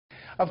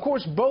Of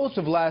course, both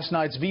of last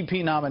night's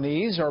VP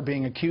nominees are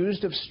being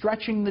accused of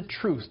stretching the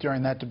truth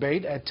during that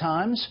debate at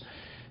times.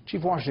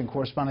 Chief Washington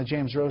correspondent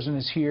James Rosen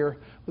is here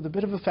with a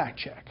bit of a fact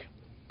check.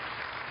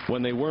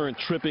 When they weren't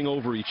tripping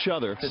over each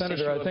other.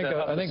 Senator,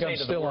 I think I'm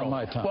still on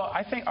my time. Well,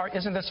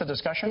 isn't this a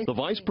discussion? The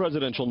vice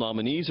presidential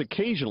nominees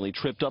occasionally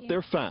tripped up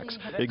their facts.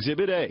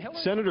 Exhibit A,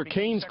 Senator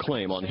Kane's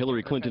claim on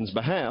Hillary Clinton's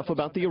behalf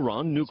about the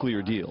Iran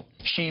nuclear deal.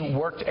 She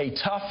worked a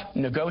tough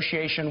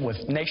negotiation with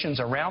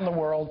nations around the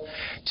world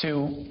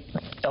to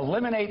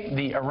eliminate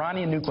the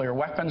Iranian nuclear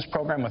weapons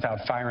program without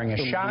firing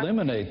a shot.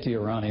 Eliminate the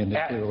Iranian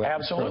nuclear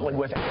weapons Absolutely.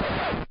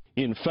 program.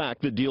 In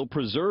fact, the deal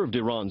preserved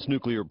Iran's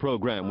nuclear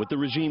program, with the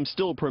regime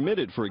still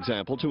permitted, for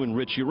example, to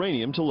enrich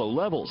uranium to low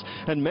levels.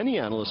 And many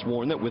analysts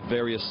warn that with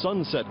various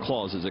sunset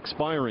clauses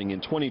expiring in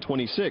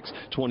 2026,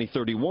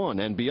 2031,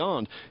 and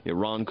beyond,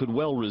 Iran could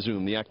well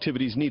resume the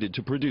activities needed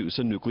to produce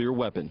a nuclear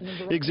weapon.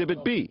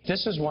 Exhibit B.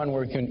 This is one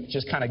where we can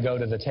just kind of go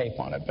to the tape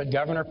on it. But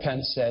Governor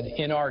Pence said,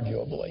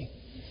 inarguably,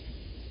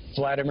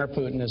 Vladimir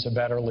Putin is a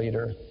better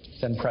leader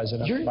than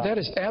President Obama. That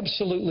is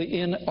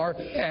absolutely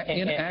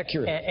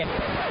inaccurate.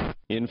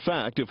 In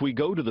fact, if we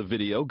go to the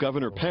video,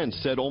 Governor Pence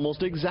said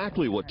almost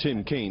exactly what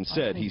Tim Kaine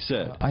said he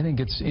said. I think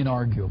it's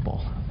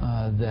inarguable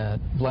that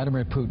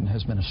Vladimir Putin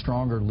has been a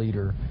stronger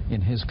leader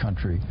in his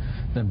country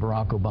than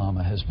Barack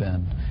Obama has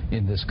been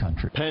in this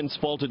country. Pence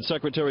faulted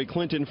Secretary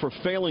Clinton for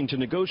failing to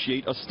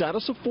negotiate a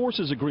status of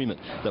forces agreement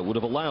that would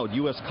have allowed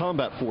U.S.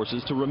 combat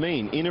forces to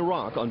remain in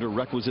Iraq under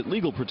requisite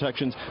legal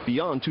protections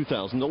beyond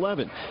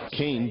 2011.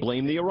 Kaine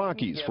blamed the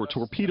Iraqis for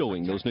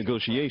torpedoing those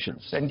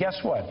negotiations. And guess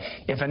what?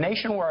 If a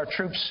nation where our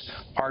troops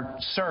are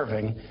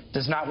serving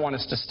does not want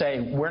us to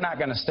stay, we're not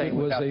going to stay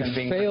without them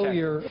being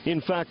protected.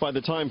 In fact, by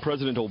the time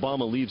President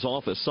Obama leaves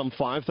office, some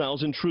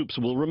 5,000 troops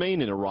will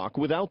remain in Iraq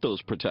without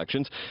those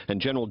protections. And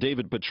General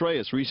David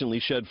Petraeus recently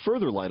shed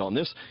further light on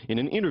this in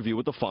an interview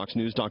with the Fox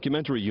News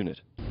documentary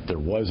unit. There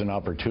was an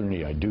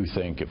opportunity, I do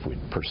think, if we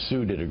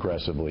pursued it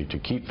aggressively, to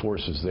keep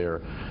forces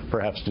there,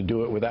 perhaps to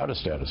do it without a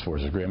status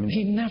force agreement.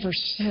 He never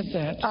said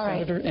that,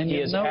 Senator. And he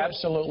is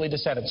absolutely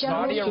deceptive.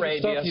 Saudi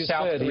Arabia,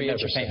 South Korea,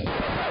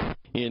 Japan.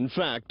 In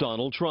fact,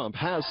 Donald Trump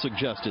has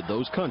suggested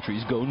those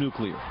countries go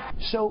nuclear.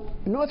 So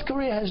North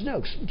Korea has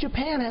nukes.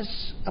 Japan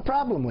has a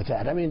problem with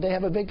that. I mean, they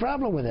have a big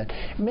problem with it.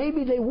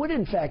 Maybe they would,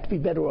 in fact, be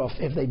better off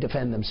if they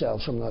defend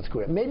themselves from North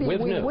Korea. Maybe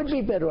we would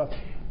be better off,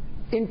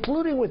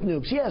 including with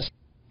nukes, yes.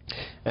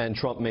 And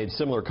Trump made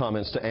similar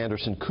comments to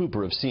Anderson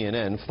Cooper of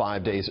CNN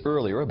 5 days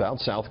earlier about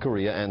South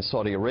Korea and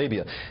Saudi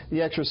Arabia.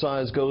 The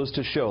exercise goes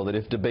to show that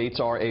if debates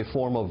are a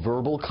form of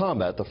verbal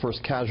combat, the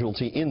first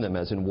casualty in them,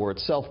 as in war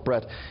itself,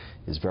 Brett,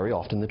 is very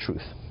often the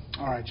truth.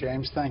 All right,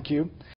 James, thank you.